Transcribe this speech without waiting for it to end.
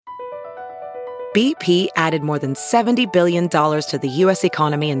BP added more than $70 billion to the U.S.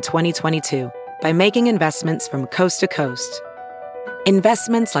 economy in 2022 by making investments from coast to coast.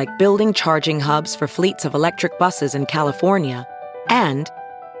 Investments like building charging hubs for fleets of electric buses in California and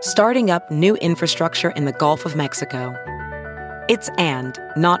starting up new infrastructure in the Gulf of Mexico. It's and,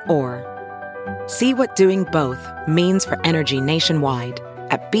 not or. See what doing both means for energy nationwide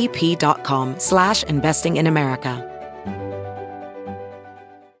at bp.com/investing in America.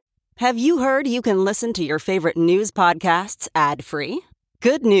 Have you heard you can listen to your favorite news podcasts ad-free?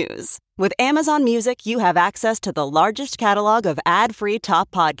 Good news. With Amazon Music, you have access to the largest catalog of ad-free top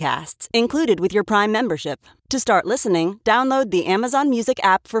podcasts included with your Prime membership. To start listening, download the Amazon Music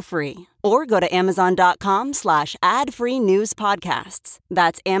app for free or go to amazon.com/ad-free news podcasts.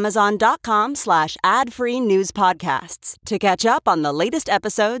 That's amazon.com/ad-free news podcasts to catch up on the latest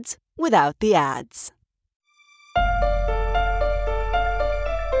episodes without the ads.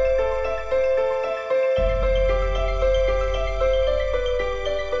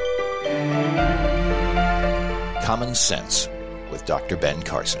 Common Sense with Dr. Ben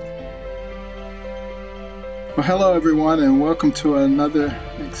Carson. Well, hello, everyone, and welcome to another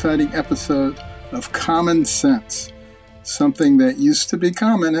exciting episode of Common Sense, something that used to be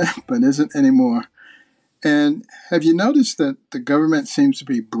common but isn't anymore. And have you noticed that the government seems to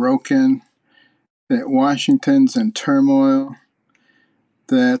be broken, that Washington's in turmoil,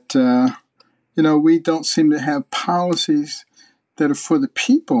 that, we don't seem to have policies that are for the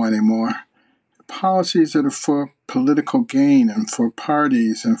people anymore, policies that are for political gain and for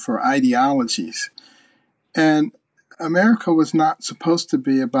parties and for ideologies. And America was not supposed to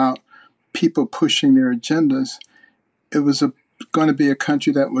be about people pushing their agendas. It was going to be a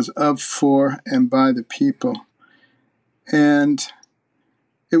country that was of, for, and by the people. And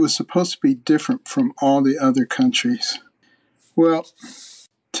it was supposed to be different from all the other countries. Well,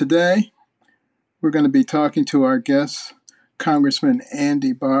 today we're going to be talking to our guest, Congressman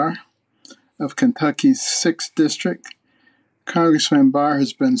Andy Barr of Kentucky's 6th District. Congressman Barr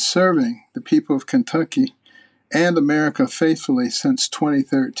has been serving the people of Kentucky and America faithfully since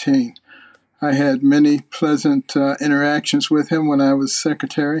 2013. I had many pleasant interactions with him when I was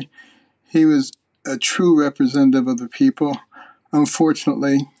secretary. He was a true representative of the people.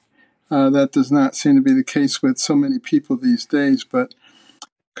 Unfortunately, that does not seem to be the case with so many people these days, but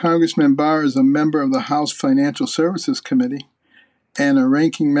Congressman Barr is a member of the House Financial Services Committee and a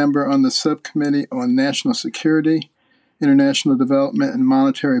ranking member on the Subcommittee on National Security, International Development, and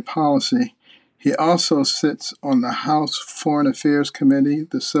Monetary Policy. He also sits on the House Foreign Affairs Committee,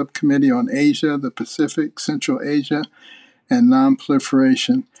 the Subcommittee on Asia, the Pacific, Central Asia, and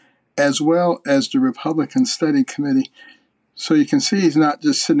Nonproliferation, as well as the Republican Study Committee. So you can see he's not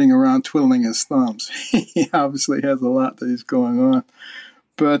just sitting around twiddling his thumbs. He obviously has a lot that is going on.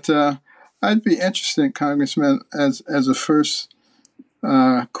 But I'd be interested, Congressman, as a first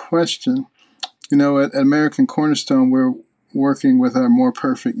question. At American Cornerstone, we're working with our More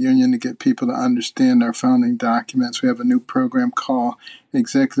Perfect Union to get people to understand our founding documents. We have a new program called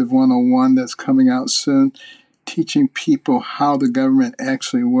Executive 101 that's coming out soon, teaching people how the government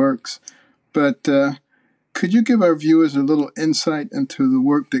actually works. But could you give our viewers a little insight into the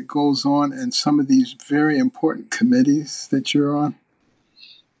work that goes on in some of these very important committees that you're on?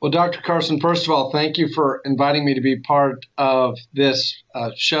 Well, Dr. Carson, first of all, thank you for inviting me to be part of this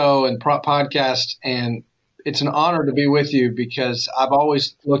show and podcast. And it's an honor to be with you because I've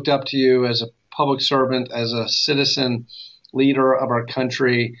always looked up to you as a public servant, as a citizen leader of our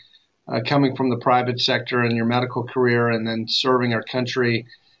country, coming from the private sector in your medical career and then serving our country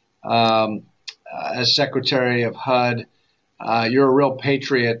as Secretary of HUD. You're a real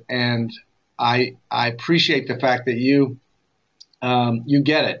patriot, and I appreciate the fact that you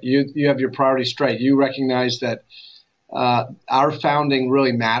get it. You have your priorities straight. You recognize that our founding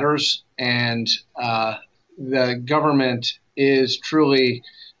really matters, and the government is truly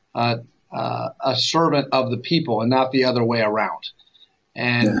a servant of the people and not the other way around.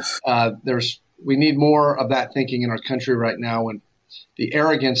 And yes. We need more of that thinking in our country right now, when the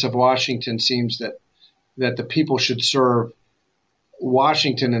arrogance of Washington seems that the people should serve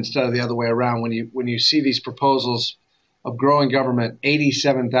Washington instead of the other way around. When you see these proposals of growing government,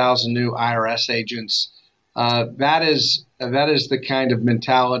 87,000 new IRS agents, that is the kind of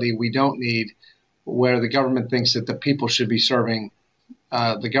mentality we don't need, where the government thinks that the people should be serving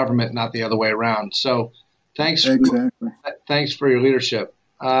the government, not the other way around. So thanks for your leadership.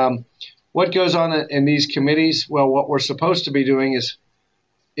 What goes on in these committees? Well, what we're supposed to be doing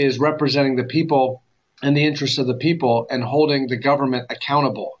is representing the people and the interests of the people and holding the government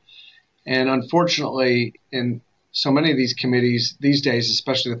accountable. And unfortunately, in so many of these committees these days,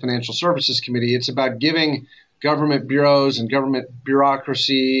 especially the Financial Services Committee, it's about giving government bureaus and government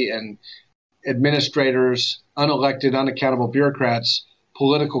bureaucracy and administrators, unelected, unaccountable bureaucrats,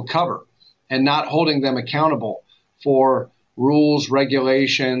 political cover and not holding them accountable for rules,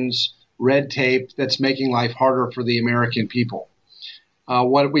 regulations, red tape that's making life harder for the American people.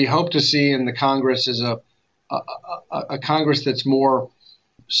 What we hope to see in the Congress is a Congress that's more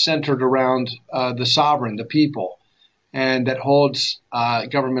centered around the sovereign, the people, and that holds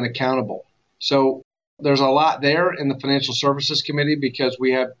government accountable. So there's a lot there in the Financial Services Committee because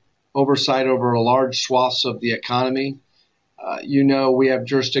we have oversight over large swaths of the economy. We have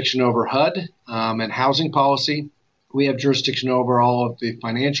jurisdiction over HUD and housing policy. We have jurisdiction over all of the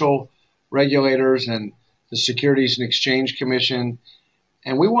financial regulators and the Securities and Exchange Commission.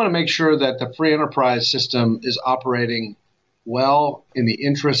 And we want to make sure that the free enterprise system is operating well in the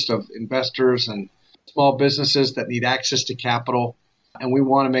interest of investors and small businesses that need access to capital. And we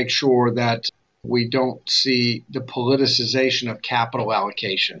want to make sure that we don't see the politicization of capital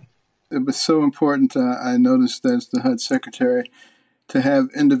allocation. It was so important, I noticed as the HUD secretary, to have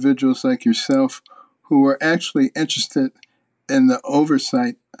individuals like yourself who were actually interested in the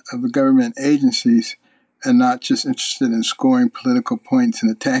oversight of the government agencies and not just interested in scoring political points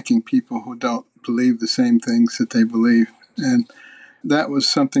and attacking people who don't believe the same things that they believe. And that was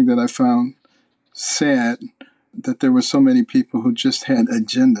something that I found sad, that there were so many people who just had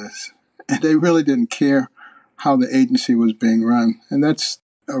agendas and they really didn't care how the agency was being run. And that's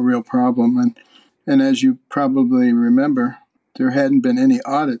a real problem. And as you probably remember, there hadn't been any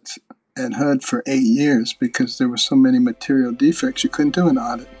audits at HUD for 8 years because there were so many material defects you couldn't do an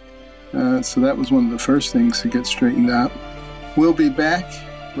audit. So that was one of the first things to get straightened out. We'll be back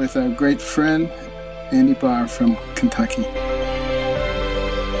with our great friend, Andy Barr from Kentucky.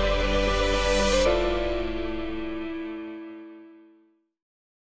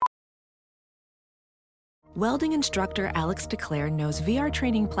 Welding instructor Alex DeClaire knows VR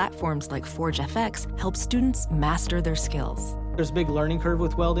training platforms like Forge FX help students master their skills. There's a big learning curve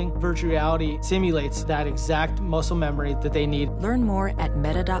with welding. Virtual reality simulates that exact muscle memory that they need. Learn more at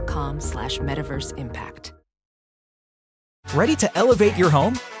meta.com/metaverseimpact. Ready to elevate your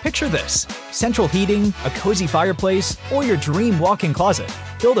home? Picture this: central heating, a cozy fireplace, or your dream walk-in closet.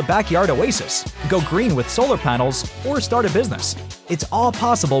 Build a backyard oasis, go green with solar panels, or start a business. It's all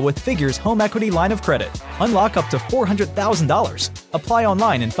possible with Figure's home equity line of credit. Unlock up to $400,000. Apply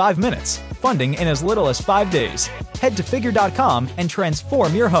online in 5 minutes. Funding in as little as 5 days. Head to Figure.com and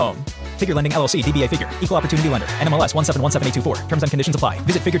transform your home. Figure Lending LLC, DBA Figure, Equal Opportunity Lender, NMLS 1717824. Terms and conditions apply.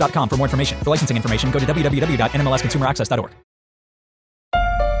 Visit Figure.com for more information. For licensing information, go to www.nmlsconsumeraccess.org.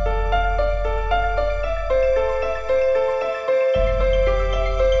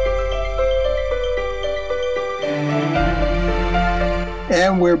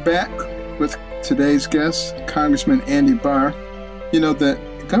 And we're back with today's guest, Congressman Andy Barr. The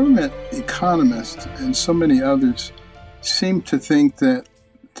government economists and so many others seem to think that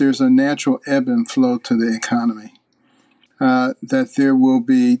there's a natural ebb and flow to the economy, that there will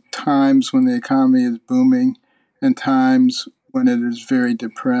be times when the economy is booming and times when it is very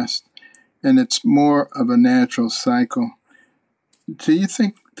depressed, and it's more of a natural cycle. Do you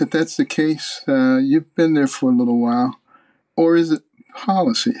think that that's the case? You've been there for a little while. Or is it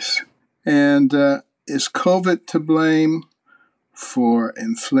policies? And is COVID to blame for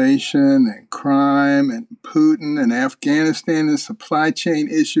inflation and crime and Putin and Afghanistan and supply chain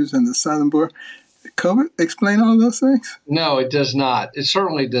issues and the southern border? Did COVID explain all of those things? No, it does not. It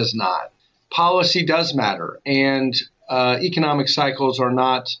certainly does not. Policy does matter, and economic cycles are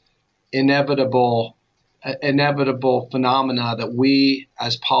not inevitable phenomena that we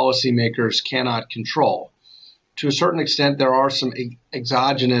as policymakers cannot control. To a certain extent, there are some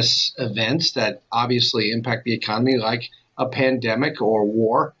exogenous events that obviously impact the economy, like a pandemic or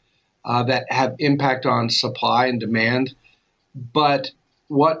war, that have impact on supply and demand. But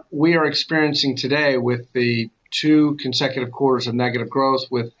what we are experiencing today with the 2 consecutive quarters of negative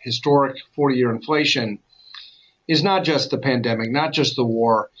growth with historic 40-year inflation is not just the pandemic, not just the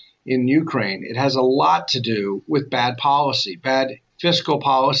war in Ukraine. It has a lot to do with bad policy, bad fiscal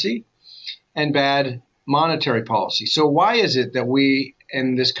policy, and bad monetary policy. So why is it that we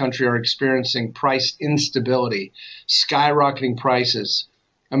in this country are experiencing price instability, skyrocketing prices,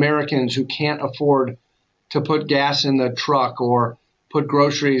 Americans who can't afford to put gas in the truck or put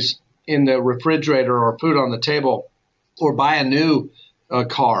groceries in the refrigerator or food on the table or buy a new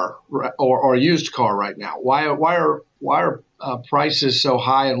car or a used car right now? Why are prices so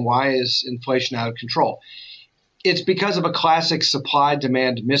high, and why is inflation out of control? It's because of a classic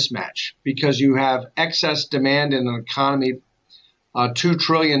supply-demand mismatch, because you have excess demand in an economy, $2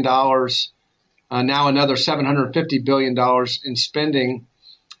 trillion, now another $750 billion in spending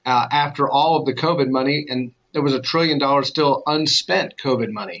after all of the COVID money, and there was $1 trillion still unspent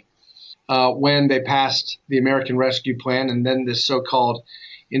COVID money when they passed the American Rescue Plan and then this so-called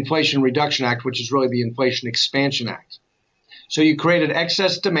Inflation Reduction Act, which is really the Inflation Expansion Act. So you created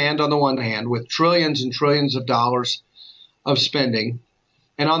excess demand on the one hand with trillions and trillions of dollars of spending.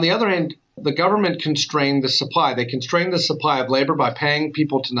 And on the other hand, the government constrained the supply. They constrained the supply of labor by paying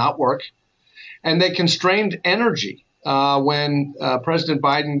people to not work. And they constrained energy when President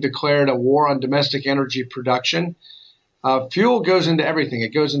Biden declared a war on domestic energy production. Fuel goes into everything.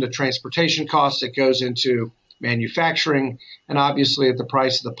 It goes into transportation costs. It goes into manufacturing. And obviously at the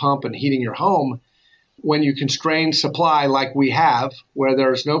price of the pump and heating your home, when you constrain supply like we have, where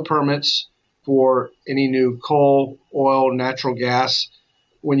there's no permits for any new coal, oil, natural gas,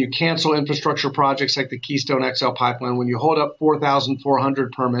 when you cancel infrastructure projects like the Keystone XL pipeline, when you hold up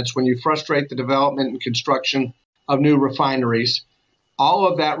 4,400 permits, when you frustrate the development and construction of new refineries, all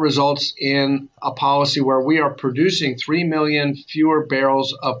of that results in a policy where we are producing 3 million fewer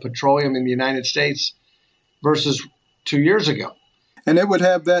barrels of petroleum in the United States versus 2 years ago. And it would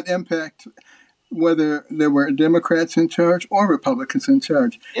have that impact whether there were Democrats in charge or Republicans in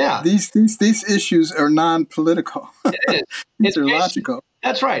charge. Yeah. These issues are non-political. These are logical.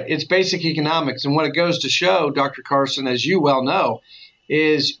 That's right. It's basic economics. And what it goes to show, Dr. Carson, as you well know,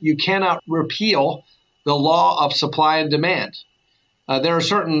 is you cannot repeal the law of supply and demand. There are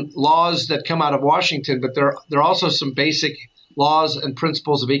certain laws that come out of Washington, but there are also some basic laws and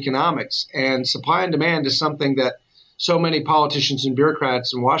principles of economics. And supply and demand is something that so many politicians and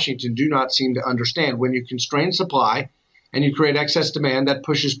bureaucrats in Washington do not seem to understand. When you constrain supply and you create excess demand, that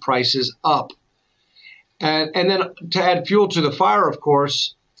pushes prices up. And then to add fuel to the fire, of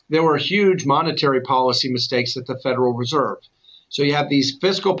course, there were huge monetary policy mistakes at the Federal Reserve. So you have these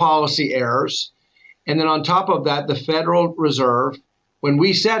fiscal policy errors. And then on top of that, the Federal Reserve, when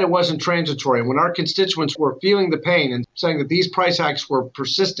we said it wasn't transitory, when our constituents were feeling the pain and saying that these price hikes were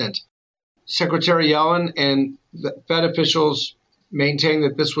persistent, Secretary Yellen and the Fed officials maintained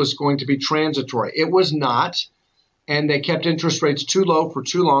that this was going to be transitory. It was not, and they kept interest rates too low for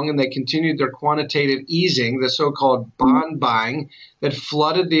too long, and they continued their quantitative easing, the so-called bond buying that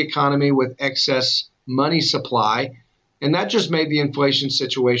flooded the economy with excess money supply, and that just made the inflation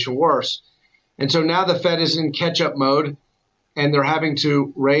situation worse. And so now the Fed is in catch-up mode, and they're having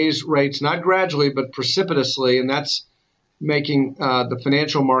to raise rates, not gradually, but precipitously, and that's making the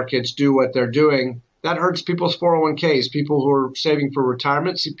financial markets do what they're doing. That hurts people's 401ks, people who are saving for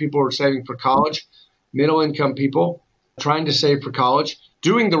retirement, people who are saving for college, middle-income people trying to save for college,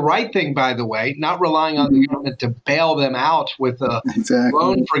 doing the right thing, by the way, not relying on the government to bail them out with a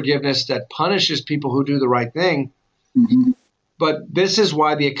loan forgiveness that punishes people who do the right thing. Mm-hmm. But this is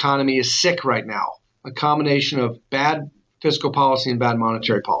why the economy is sick right now, a combination of bad fiscal policy and bad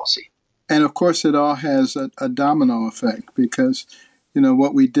monetary policy. And of course, it all has a domino effect because,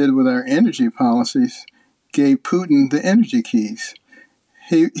 what we did with our energy policies gave Putin the energy keys.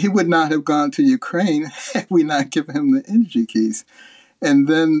 He would not have gone to Ukraine had we not given him the energy keys. And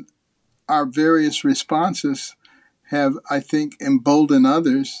then our various responses have, I think, emboldened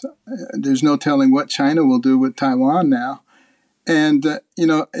others. There's no telling what China will do with Taiwan now. And,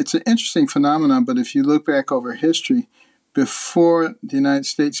 it's an interesting phenomenon, but if you look back over history, before the United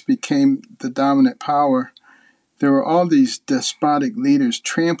States became the dominant power, there were all these despotic leaders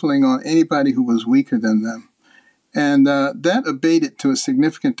trampling on anybody who was weaker than them. And that abated to a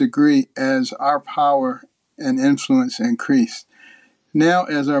significant degree as our power and influence increased. Now,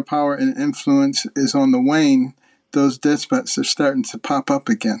 as our power and influence is on the wane, those despots are starting to pop up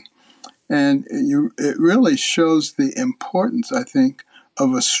again. And it really shows the importance, I think,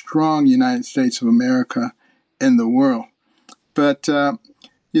 of a strong United States of America in the world. But,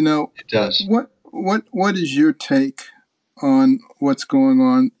 it does. What is your take on what's going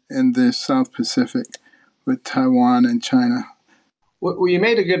on in the South Pacific with Taiwan and China? Well, you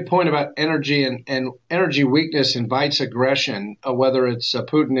made a good point about energy, and energy weakness invites aggression, whether it's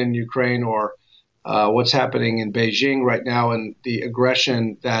Putin in Ukraine or what's happening in Beijing right now, and the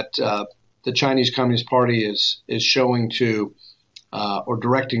aggression that the Chinese Communist Party is showing to or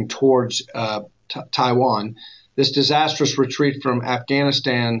directing towards Taiwan. This disastrous retreat from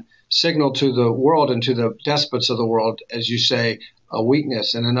Afghanistan signaled to the world and to the despots of the world, as you say, a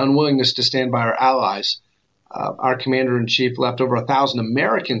weakness and an unwillingness to stand by our allies. Our commander-in-chief left over 1,000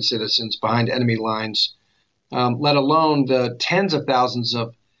 American citizens behind enemy lines, let alone the tens of thousands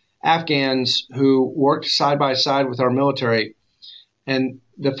of Afghans who worked side by side with our military. And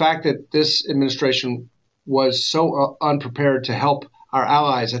the fact that this administration was so unprepared to help our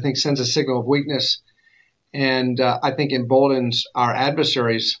allies, I think sends a signal of weakness. And I think emboldens our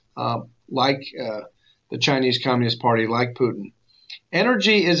adversaries like the Chinese Communist Party, like Putin.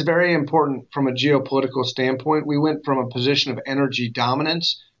 Energy is very important from a geopolitical standpoint. We went from a position of energy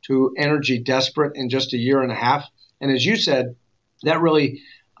dominance to energy desperate in just a year and a half. And as you said, that really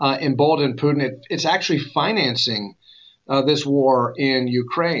emboldened Putin. It's actually financing this war in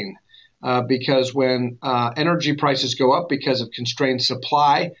Ukraine because when energy prices go up because of constrained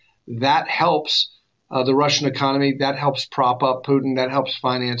supply, that helps the Russian economy. That helps prop up Putin. That helps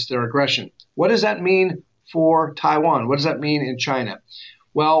finance their aggression. What does that mean for Taiwan? What does that mean in China?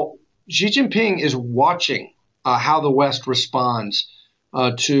 Well, Xi Jinping is watching how the West responds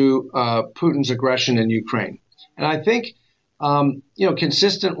to Putin's aggression in Ukraine. And I think,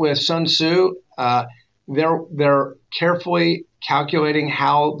 consistent with Sun Tzu, they're carefully calculating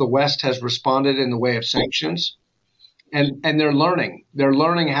how the West has responded in the way of sanctions. And they're learning. They're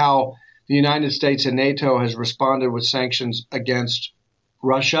learning how the United States and NATO has responded with sanctions against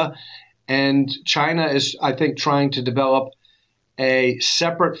Russia. And China is, I think, trying to develop a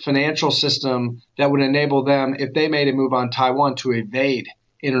separate financial system that would enable them, if they made a move on Taiwan, to evade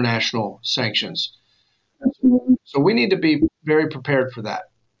international sanctions. So we need to be very prepared for that.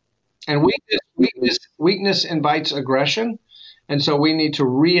 And weakness invites aggression. And so we need to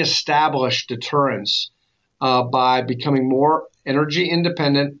reestablish deterrence by becoming more energy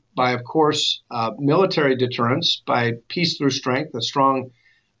independent, by, of course, military deterrence, by peace through strength, a strong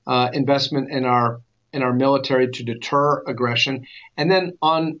investment in our military to deter aggression. And then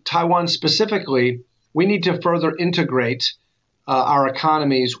on Taiwan specifically, we need to further integrate our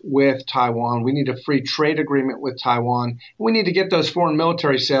economies with Taiwan. We need a free trade agreement with Taiwan. We need to get those foreign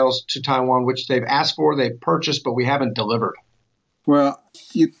military sales to Taiwan, which they've asked for, they've purchased, but we haven't delivered. Well,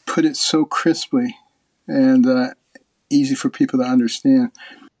 you put it so crisply and easy for people to understand.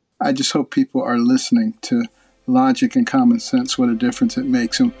 I just hope people are listening to logic and common sense, what a difference it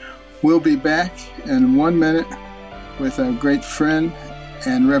makes. And we'll be back in 1 minute with our great friend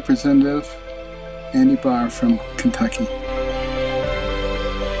and representative, Andy Barr from Kentucky.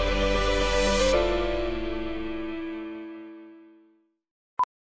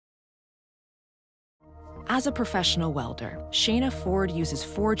 As a professional welder, Shayna Ford uses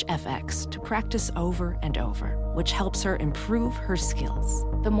Forge FX to practice over and over, which helps her improve her skills.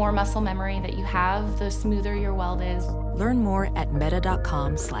 The more muscle memory that you have, the smoother your weld is. Learn more at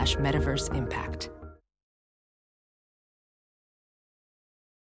meta.com/metaverseimpact.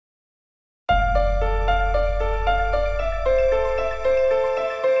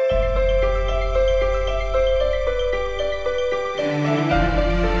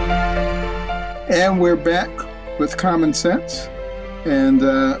 And we're back with Common Sense. And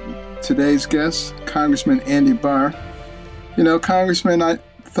today's guest, Congressman Andy Barr. You know, Congressman, I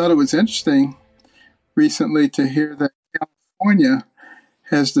thought it was interesting recently to hear that California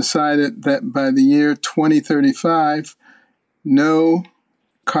has decided that by the year 2035, no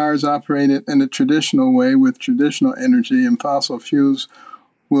cars operated in a traditional way with traditional energy and fossil fuels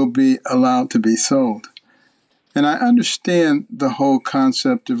will be allowed to be sold. And I understand the whole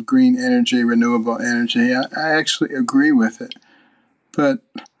concept of green energy, renewable energy. I actually agree with it. But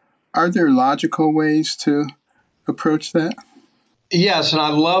are there logical ways to approach that? Yes, and I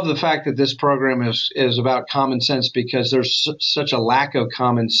love the fact that this program is about common sense, because there's such a lack of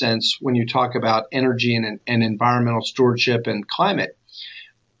common sense when you talk about energy and environmental stewardship and climate.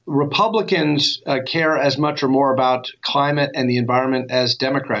 Republicans care as much or more about climate and the environment as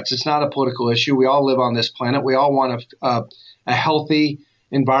Democrats. It's not a political issue. We all live on this planet. We all want a healthy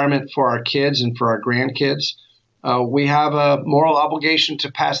environment for our kids and for our grandkids. We have a moral obligation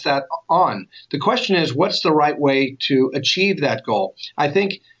to pass that on. The question is, what's the right way to achieve that goal? I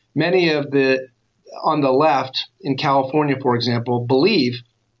think many of on the left in California, for example, believe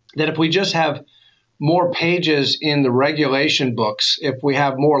that if we just have more pages in the regulation books, if we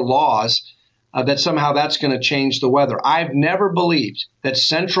have more laws, that somehow that's going to change the weather. I've never believed that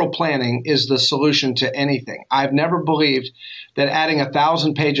central planning is the solution to anything. I've never believed that adding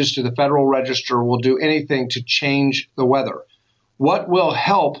 1,000 pages to the Federal Register will do anything to change the weather. What will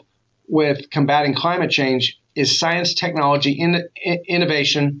help with combating climate change is science, technology,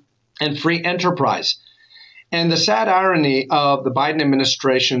 innovation, and free enterprise. And the sad irony of the Biden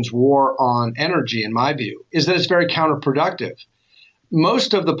administration's war on energy, in my view, is that it's very counterproductive.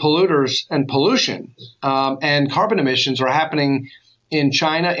 Most of the polluters and pollution and carbon emissions are happening in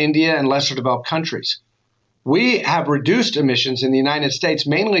China, India, and lesser developed countries. We have reduced emissions in the United States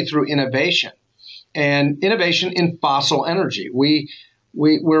mainly through innovation and innovation in fossil energy.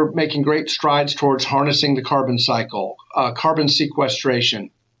 We're making great strides towards harnessing the carbon cycle, carbon sequestration,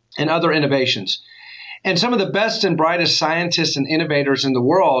 and other innovations. And some of the best and brightest scientists and innovators in the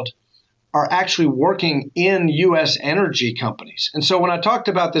world are actually working in U.S. energy companies. And so when I talked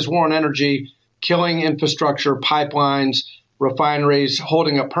about this war on energy, killing infrastructure, pipelines, refineries,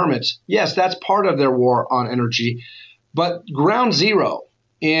 holding up permits, yes, that's part of their war on energy. But ground zero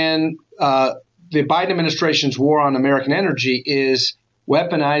in the Biden administration's war on American energy is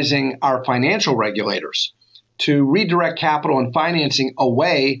weaponizing our financial regulators to redirect capital and financing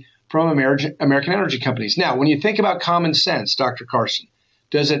away from American energy companies. Now, when you think about common sense, Dr. Carson,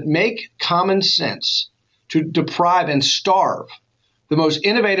 does it make common sense to deprive and starve the most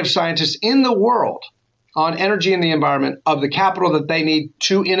innovative scientists in the world on energy and the environment of the capital that they need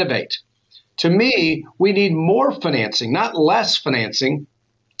to innovate? To me, we need more financing, not less financing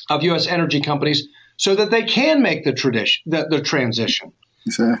of U.S. energy companies so that they can make the transition.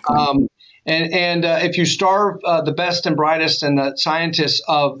 Exactly. And if you starve the best and brightest and the scientists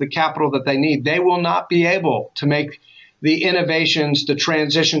of the capital that they need, they will not be able to make the innovations, the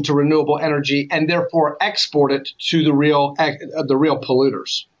transition to renewable energy, and therefore export it to the real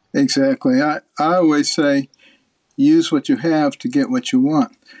polluters. Exactly. I always say, use what you have to get what you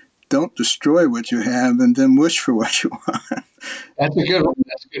want. Don't destroy what you have and then wish for what you want. That's a good one.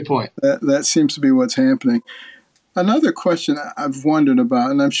 That's a good point. That seems to be what's happening. Another question I've wondered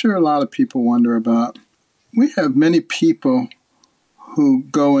about, and I'm sure a lot of people wonder about, we have many people who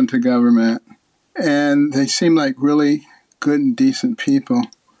go into government and they seem like really good and decent people.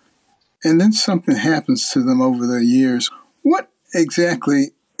 And then something happens to them over the years. What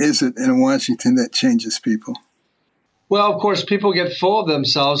exactly is it in Washington that changes people? Well, of course, people get full of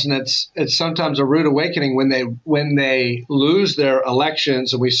themselves, and it's sometimes a rude awakening when they lose their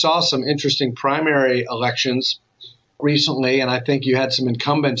elections. And we saw some interesting primary elections recently, and I think you had some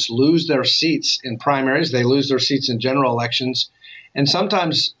incumbents lose their seats in primaries. They lose their seats in general elections, and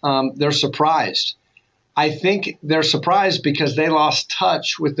sometimes they're surprised. I think they're surprised because they lost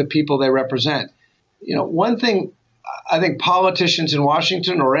touch with the people they represent. You know, one thing I think politicians in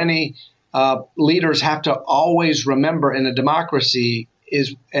Washington or any leaders have to always remember in a democracy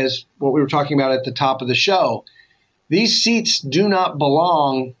is, as what we were talking about at the top of the show, these seats do not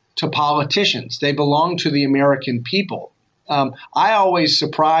belong to politicians. They belong to the American people. I always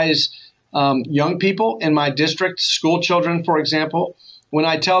surprise young people in my district, school children, for example, when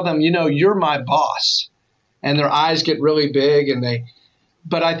I tell them, you know, you're my boss. And their eyes get really big.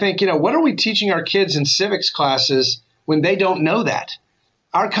 But I think, you know, what are we teaching our kids in civics classes when they don't know that?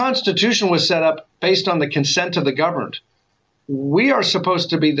 Our Constitution was set up based on the consent of the governed. We are supposed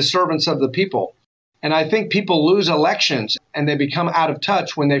to be the servants of the people. And I think people lose elections and they become out of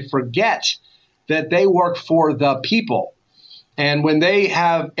touch when they forget that they work for the people. And when they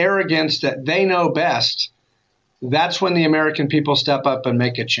have arrogance that they know best, that's when the American people step up and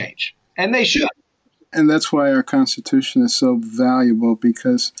make a change. And they should. And that's why our Constitution is so valuable,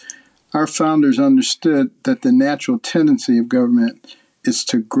 because our founders understood that the natural tendency of government is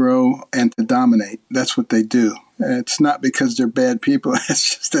to grow and to dominate. That's what they do. It's not because they're bad people.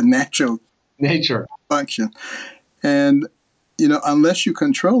 It's just a natural nature function. And, you know, unless you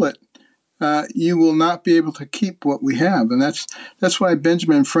control it, you will not be able to keep what we have. And that's why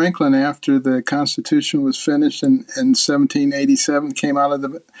Benjamin Franklin, after the Constitution was finished in 1787, came out of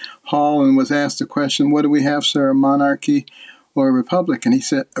the hall and was asked the question, what do we have, sir, a monarchy or a republic? And he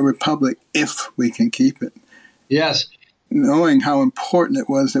said, a republic if we can keep it. Yes. Knowing how important it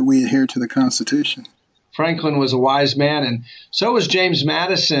was that we adhere to the Constitution. Franklin was a wise man, and so was James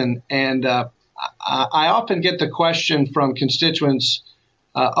Madison. And I often get the question from constituents,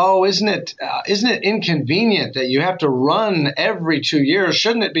 isn't it inconvenient that you have to run every 2 years?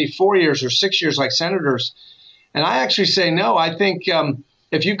 Shouldn't it be 4 years or 6 years like senators? And I actually say no. I think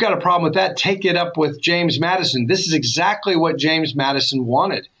if you've got a problem with that, take it up with James Madison. This is exactly what James Madison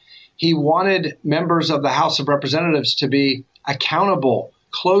wanted. He wanted members of the House of Representatives to be accountable,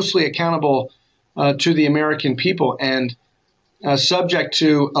 closely accountable to the American people and subject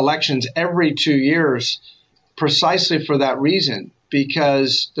to elections every 2 years precisely for that reason.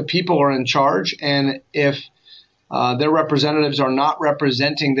 Because the people are in charge, and if their representatives are not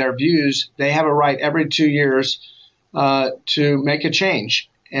representing their views, they have a right every 2 years to make a change.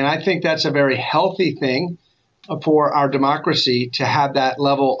 And I think that's a very healthy thing for our democracy to have that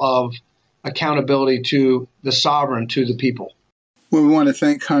level of accountability to the sovereign, to the people. Well, we want to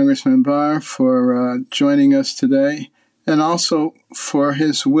thank Congressman Barr for joining us today, and also for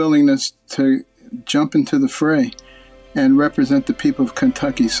his willingness to jump into the fray and represent the people of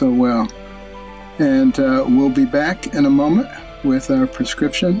Kentucky so well. And we'll be back in a moment with our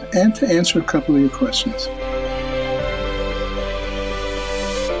prescription and to answer a couple of your questions.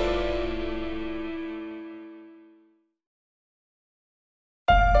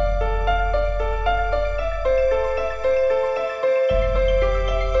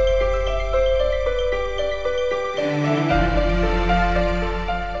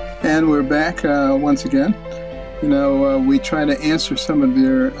 And we're back once again. We try to answer some of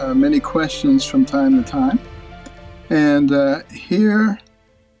your many questions from time to time. And here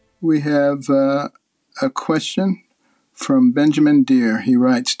we have a question from Benjamin Deere. He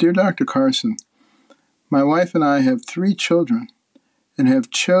writes, Dear Dr. Carson, my wife and I have 3 children and have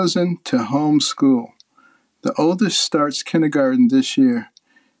chosen to homeschool. The oldest starts kindergarten this year.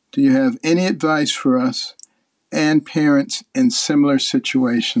 Do you have any advice for us and parents in similar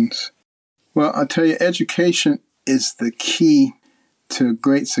situations? Well, I'll tell you, education is the key to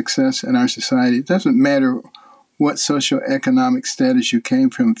great success in our society. It doesn't matter what socioeconomic status you came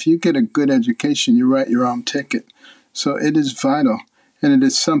from. If you get a good education, you write your own ticket. So it is vital, and it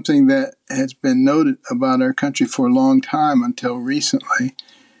is something that has been noted about our country for a long time until recently.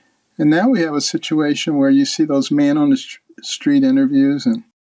 And now we have a situation where you see those man on the street interviews, and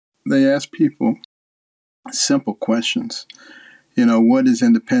they ask people simple questions. What is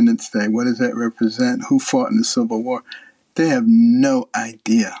Independence Day? What does that represent? Who fought in the Civil War? They have no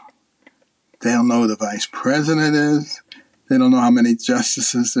idea. They don't know who the vice president is. They don't know how many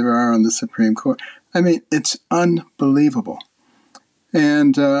justices there are on the Supreme Court. I mean, it's unbelievable.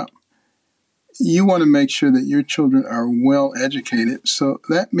 And you want to make sure that your children are well educated. So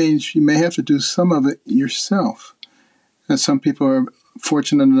that means you may have to do some of it yourself. And some people are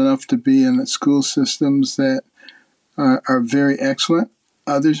fortunate enough to be in school systems that are very excellent.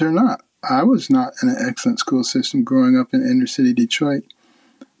 Others are not. I was not in an excellent school system growing up in inner city Detroit,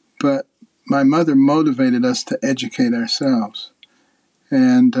 but my mother motivated us to educate ourselves.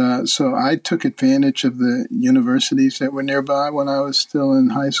 And so I took advantage of the universities that were nearby when I was still in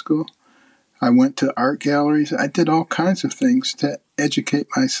high school. I went to art galleries. I did all kinds of things to educate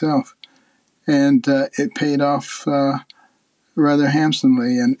myself. And it paid off rather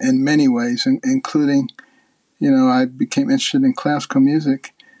handsomely in many ways, including, I became interested in classical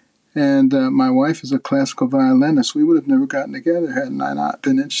music. And my wife is a classical violinist. We would have never gotten together had I not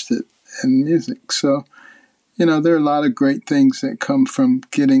been interested in music. So, there are a lot of great things that come from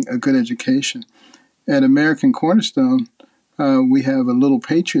getting a good education. At American Cornerstone, we have a Little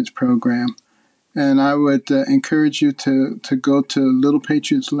Patriots program. And I would encourage you to go to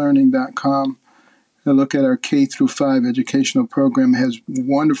littlepatriotslearning.com and look at our K-5 educational program. It has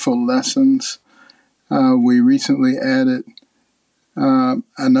wonderful lessons. We recently added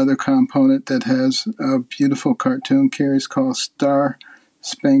another component that has a beautiful cartoon series called Star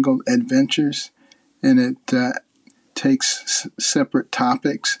Spangled Adventures, and it takes separate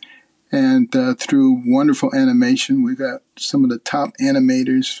topics, and through wonderful animation, we got some of the top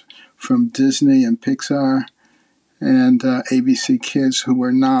animators from Disney and Pixar and ABC Kids, who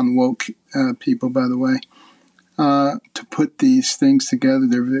were non-woke people, by the way, to put these things together.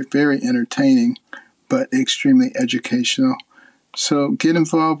 They're very entertaining, but extremely educational. So get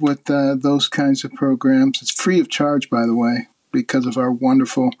involved with those kinds of programs. It's free of charge, by the way, because of our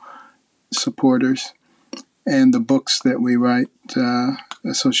wonderful supporters and the books that we write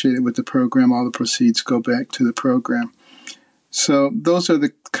associated with the program. All the proceeds go back to the program. So those are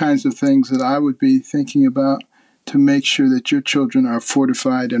the kinds of things that I would be thinking about to make sure that your children are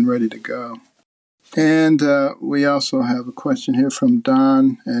fortified and ready to go. And we also have a question here from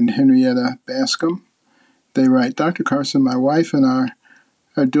Don and Henrietta Bascom. They write, Dr. Carson, my wife and I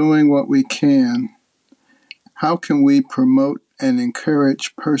are doing what we can. How can we promote and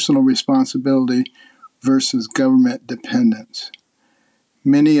encourage personal responsibility versus government dependence?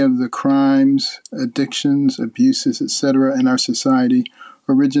 Many of the crimes, addictions, abuses, etc. in our society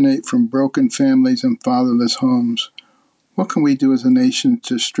originate from broken families and fatherless homes. What can we do as a nation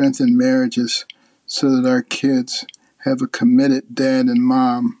to strengthen marriages so that our kids have a committed dad and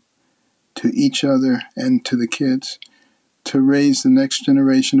mom to each other and to the kids, to raise the next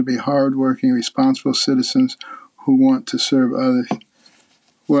generation to be hardworking, responsible citizens who want to serve others?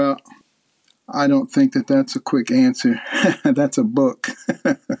 Well, I don't think that that's a quick answer. That's a book.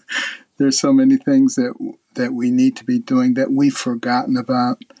 There's so many things that we need to be doing that we've forgotten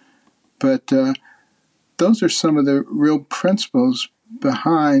about. But those are some of the real principles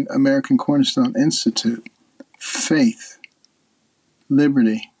behind American Cornerstone Institute: faith,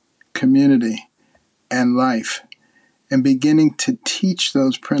 liberty, community, and life. and beginning to teach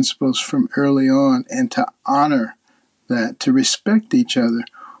those principles from early on and to honor that, to respect each other.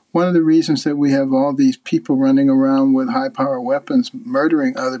 One of the reasons that we have all these people running around with high-power weapons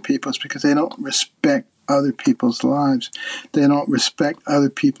murdering other people is because they don't respect other people's lives. They don't respect other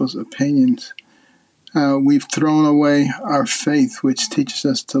people's opinions. We've thrown away our faith, which teaches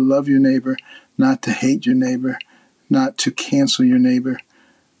us to love your neighbor, not to hate your neighbor, not to cancel your neighbor.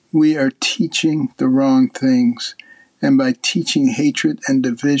 We are teaching the wrong things. And by teaching hatred and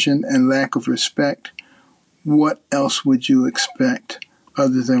division and lack of respect, what else would you expect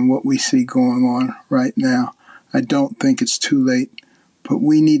other than what we see going on right now? I don't think it's too late, but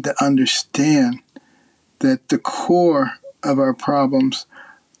we need to understand that the core of our problems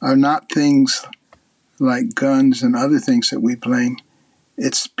are not things like guns and other things that we blame.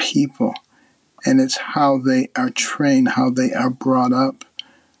 It's people, and it's how they are trained, how they are brought up,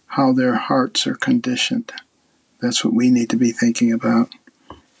 how their hearts are conditioned. That's what we need to be thinking about.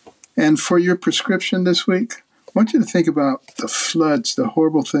 And for your prescription this week, I want you to think about the floods, the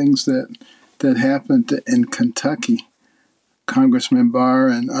horrible things that happened in Kentucky. Congressman Barr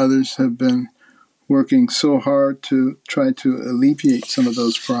and others have been working so hard to try to alleviate some of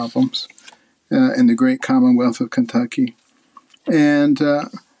those problems in the great Commonwealth of Kentucky. And I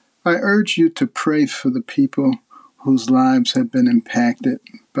urge you to pray for the people whose lives have been impacted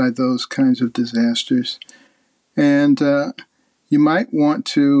by those kinds of disasters. And you might want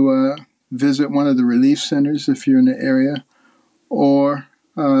to visit one of the relief centers if you're in the area, or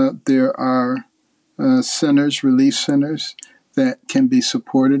there are relief centers that can be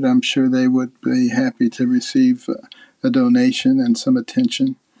supported. I'm sure they would be happy to receive a donation and some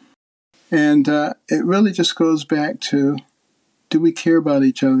attention. And it really just goes back to, do we care about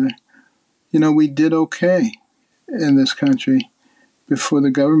each other? You know, we did okay in this country before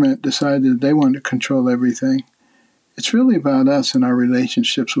the government decided that they wanted to control everything. It's really about us and our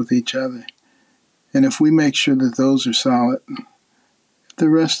relationships with each other. And if we make sure that those are solid, the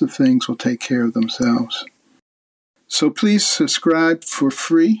rest of things will take care of themselves. So please subscribe for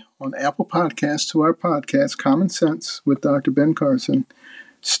free on Apple Podcasts to our podcast, Common Sense with Dr. Ben Carson,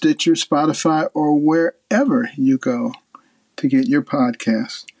 Stitcher, Spotify, or wherever you go to get your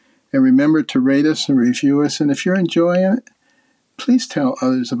podcast. And remember to rate us and review us. And if you're enjoying it, please tell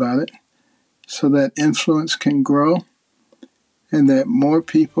others about it so that influence can grow and that more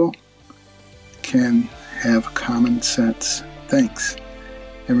people can have common sense. Thanks.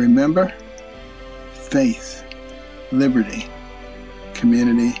 And remember, faith, liberty,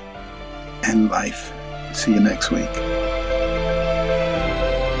 community, and life. See you next week.